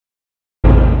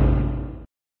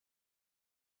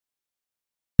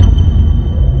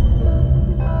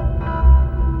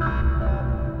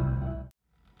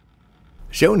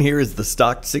Shown here is the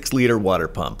stock 6-liter water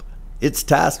pump. It's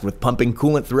tasked with pumping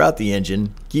coolant throughout the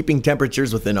engine, keeping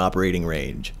temperatures within operating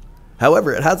range.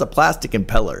 However, it has a plastic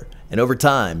impeller, and over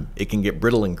time, it can get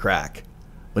brittle and crack.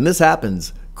 When this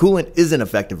happens, coolant isn't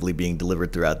effectively being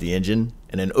delivered throughout the engine,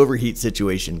 and an overheat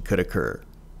situation could occur.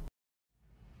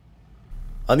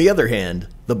 On the other hand,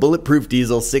 the Bulletproof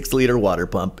Diesel 6-liter water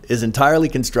pump is entirely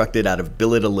constructed out of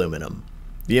billet aluminum.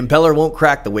 The impeller won't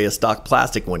crack the way a stock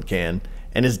plastic one can,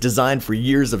 and is designed for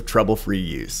years of trouble-free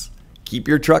use. Keep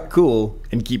your truck cool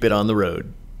and keep it on the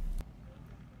road.